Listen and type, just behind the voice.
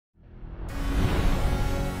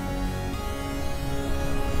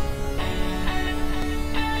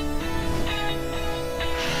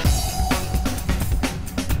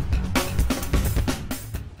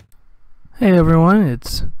Hey everyone,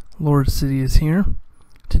 it's Lord Sidious here.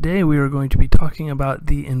 Today we are going to be talking about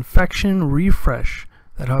the infection refresh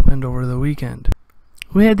that happened over the weekend.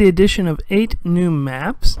 We had the addition of 8 new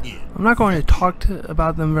maps. I'm not going to talk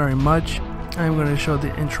about them very much. I'm going to show the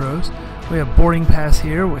intros. We have Boarding Pass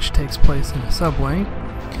here, which takes place in a subway.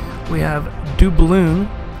 We have Doubloon,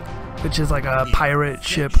 which is like a pirate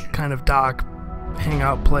ship kind of dock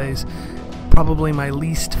hangout place. Probably my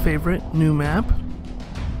least favorite new map.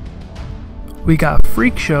 We got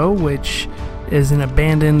Freak Show, which is an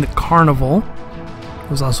abandoned carnival.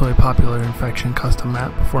 It was also a popular infection custom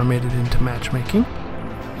map before it made it into matchmaking.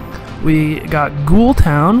 We got Ghoul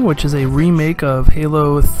Town, which is a remake of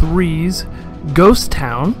Halo 3's Ghost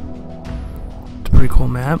Town. It's a pretty cool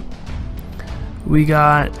map. We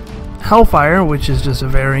got Hellfire, which is just a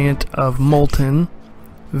variant of Molten.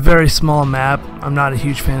 Very small map. I'm not a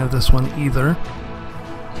huge fan of this one either.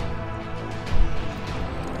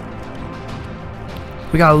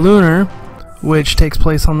 We got Lunar, which takes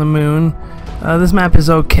place on the moon. This map is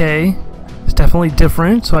okay. It's definitely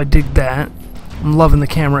different, so I dig that. I'm loving the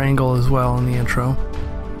camera angle as well in the intro.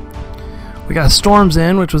 We got Storm's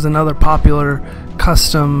Inn, which was another popular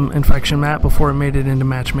custom infection map before it made it into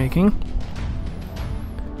matchmaking.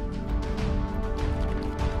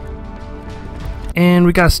 And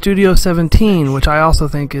we got Studio 17, which I also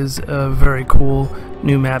think is a very cool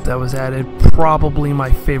new map that was added. Probably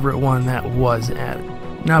my favorite one that was added.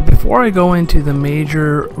 Now, before I go into the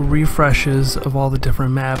major refreshes of all the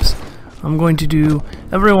different maps, I'm going to do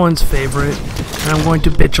everyone's favorite, and I'm going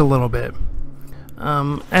to bitch a little bit.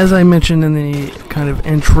 As I mentioned in the kind of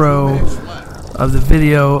intro of the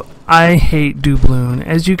video, I hate Doubloon.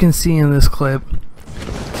 As you can see in this clip,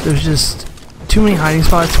 there's just too many hiding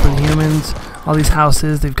spots for the humans. All these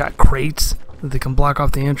houses, they've got crates that they can block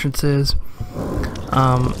off the entrances.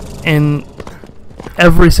 And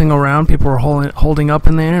every single round, people are holding up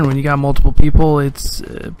in there, and when you got multiple people, it's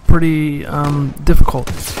pretty difficult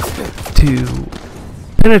to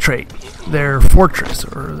penetrate their fortress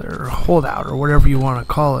or their holdout or whatever you want to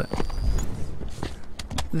call it.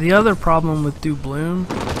 The other problem with Doubloon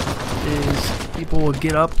is people will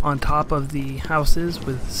get up on top of the houses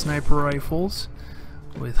with sniper rifles,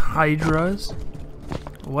 with hydras,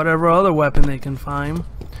 whatever other weapon they can find,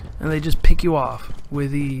 and they just pick you off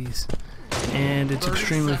with ease. And it's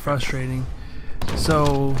extremely frustrating.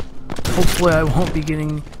 So hopefully I won't be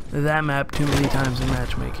getting that map too many times in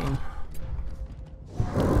matchmaking.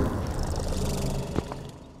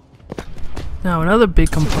 Now, another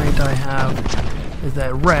big complaint I have is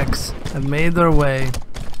that wrecks have made their way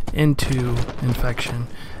into infection.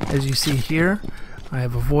 As you see here, I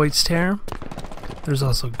have a Void Stare. There's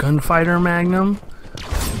also Gunfighter Magnum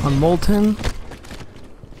on Molten.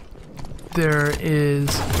 There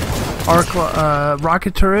is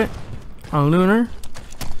Rocket Turret on Lunar,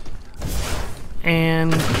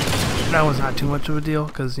 and that was not too much of a deal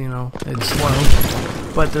because, you know, it's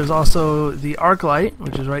slow. But there's also the Arc Light,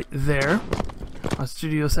 which is right there on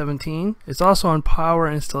Studio 17. It's also on Power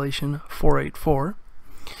Installation 484.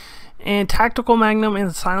 And Tactical Magnum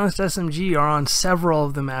and Silenced SMG are on several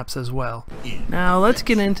of the maps as well. Now let's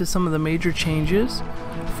get into some of the major changes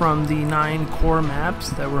from the 9 core maps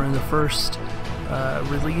that were in the first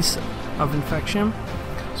release of Infection.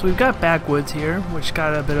 So we've got Backwoods here, which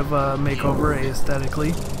got a bit of a makeover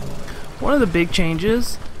aesthetically. One of the big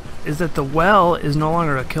changes is that the well is no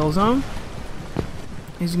longer a kill zone.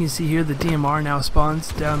 As you can see here, the DMR now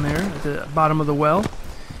spawns down there at the bottom of the well.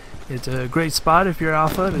 It's a great spot if you're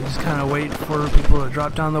alpha to just kind of wait for people to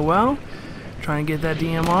drop down the well, try and get that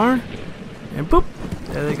DMR, and boop,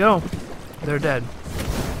 there they go. They're dead.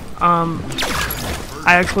 I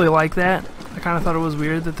actually like that. I kind of thought it was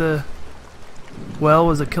weird that the well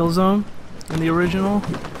was a kill zone in the original.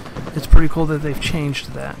 It's pretty cool that they've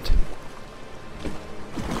changed that.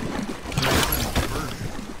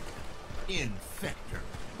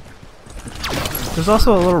 There's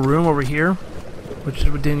also a little room over here, which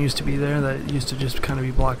didn't used to be there, that used to just kind of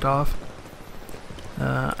be blocked off.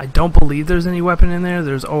 I don't believe there's any weapon in there.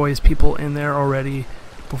 There's always people in there already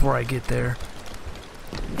before I get there.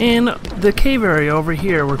 And the cave area over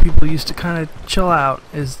here, where people used to kind of chill out,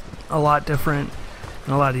 is a lot different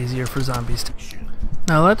and a lot easier for zombies to.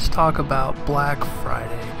 Now let's talk about Black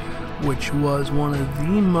Friday, which was one of the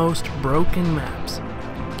most broken maps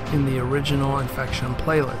in the original Infection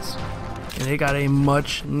playlist. And it got a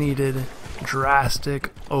much needed drastic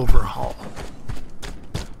overhaul.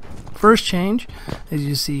 First change, as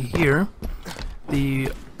you see here, the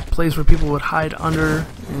place where people would hide under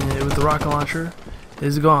with the rocket launcher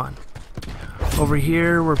is gone. Over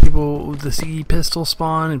here where people, the CE pistol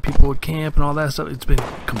spawn and people would camp and all that stuff, it's been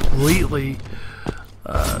completely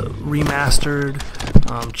remastered,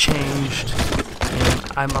 changed,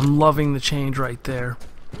 and I'm loving the change right there.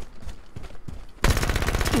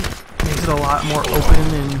 Makes it a lot more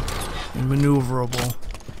open and maneuverable.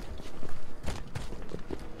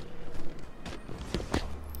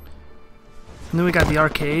 And then we got the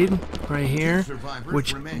arcade right here,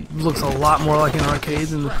 which looks a lot more like an arcade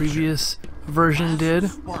than the previous version did.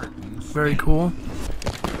 Very cool.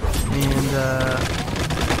 And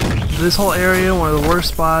this whole area, one of the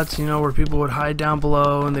worst spots, you know, where people would hide down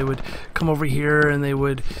below and they would come over here and they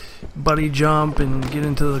would buddy jump and get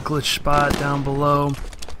into the glitch spot down below.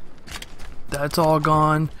 That's all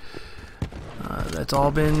gone. That's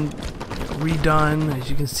all been redone. As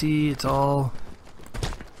you can see, it's all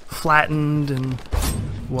flattened and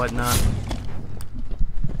whatnot.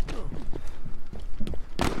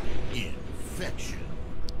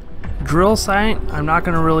 Drill site, I'm not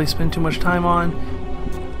going to really spend too much time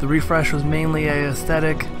on. The refresh was mainly a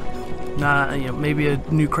aesthetic, not, you know, maybe a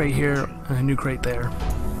new crate here and a new crate there.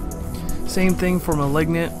 Same thing for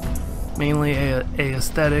Malignant, mainly a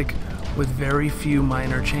aesthetic with very few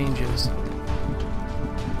minor changes.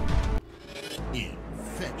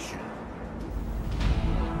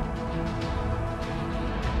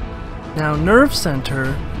 Now Nerve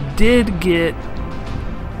Center did get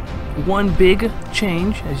one big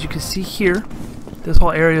change, as you can see here. This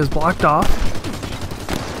whole area is blocked off.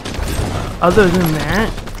 Other than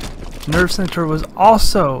that, Nerve Center was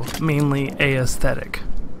also mainly aesthetic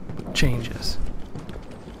changes.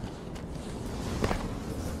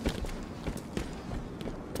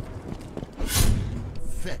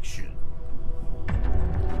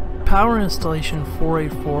 Power Installation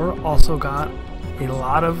 484 also got a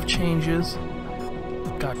lot of changes,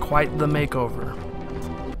 got quite the makeover.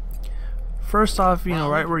 First off, you know,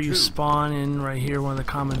 right where you spawn in right here, one of the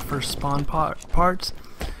common first spawn parts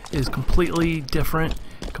is completely different,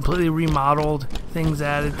 completely remodeled, things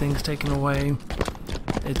added, things taken away.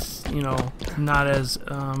 It's, you know, not as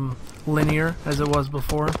linear as it was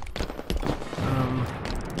before.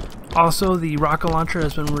 Also, the rocket launcher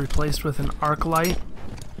has been replaced with an arc light.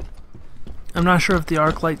 I'm not sure if the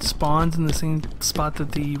arc light spawns in the same spot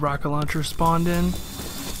that the rocket launcher spawned in,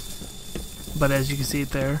 but as you can see it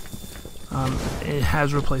there, it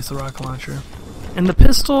has replaced the rocket launcher. And the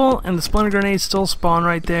pistol and the splinter grenade still spawn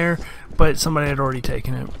right there, but somebody had already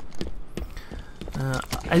taken it.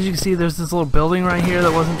 As you can see, there's this little building right here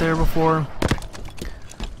that wasn't there before,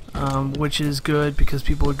 which is good because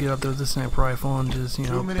people would get up there with a sniper rifle and just, you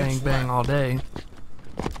know, bang bang all day.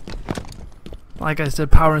 Like I said,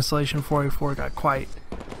 Power Installation 484 got quite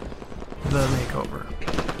the makeover.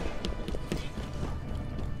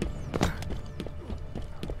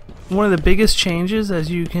 One of the biggest changes, as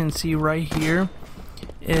you can see right here,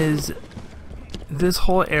 is this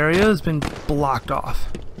whole area has been blocked off.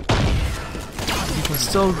 You can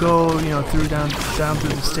still go, you know, down through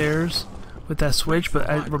the stairs with that switch, but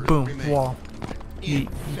boom, wall. You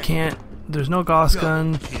can't. There's no Gauss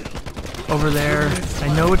gun over there.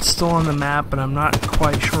 I know it's still on the map, but I'm not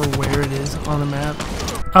quite sure where it is on the map.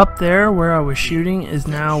 Up there where I was shooting is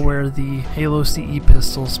now where the Halo CE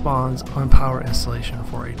pistol spawns on Power Installation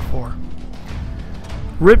 484.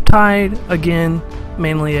 Riptide, again,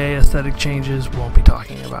 mainly aesthetic changes, won't be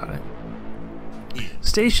talking about it.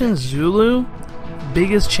 Station Zulu,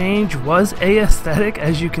 biggest change was aesthetic.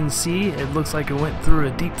 As you can see, it looks like it went through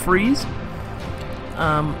a deep freeze.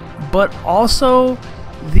 But also,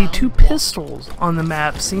 the two pistols on the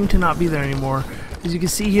map seem to not be there anymore. As you can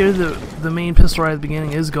see here, the main pistol right at the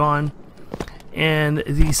beginning is gone, and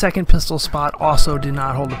the second pistol spot also did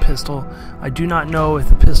not hold a pistol. I do not know if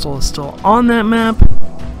the pistol is still on that map.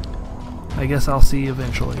 I guess I'll see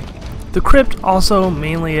eventually. The crypt also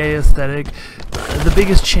mainly aesthetic. The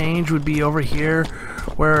biggest change would be over here,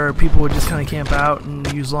 where people would just kind of camp out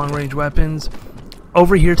and use long range weapons.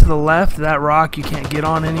 Over here to the left, that rock you can't get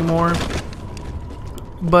on anymore.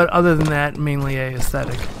 But other than that, mainly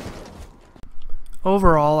aesthetic.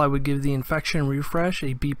 Overall, I would give the Infection Refresh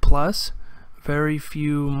a B+. Very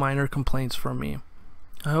few minor complaints from me.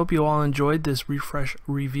 I hope you all enjoyed this refresh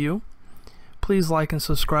review. Please like and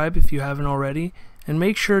subscribe if you haven't already, and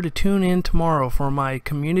make sure to tune in tomorrow for my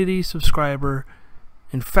community subscriber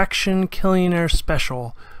Infection Killionaire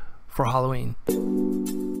special for Halloween.